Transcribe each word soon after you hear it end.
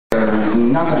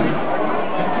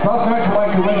Also, I'd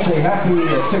like to wish a happy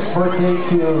 6th birthday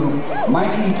to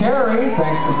Mikey Terry.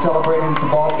 Thanks for celebrating the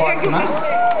ballpark tonight.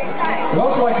 We'd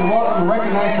also like to welcome and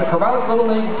recognize the Corvallis Little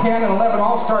League 10 and 11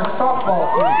 All-Star Softball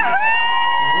team.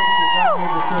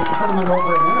 The tournament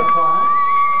over in Enterprise.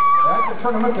 At the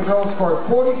tournament, the girls scored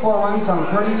 44 runs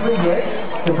on 33 hits,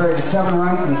 compared to 7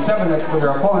 runs and 7 hits for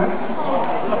their opponents.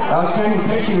 Outstanding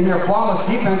pitching and near flawless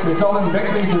defense resulted in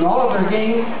victories in all of their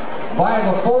games via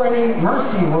the 4-inning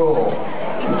mercy rule,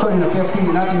 including a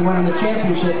 15-0 win in the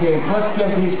championship game. Let's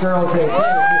give these girls a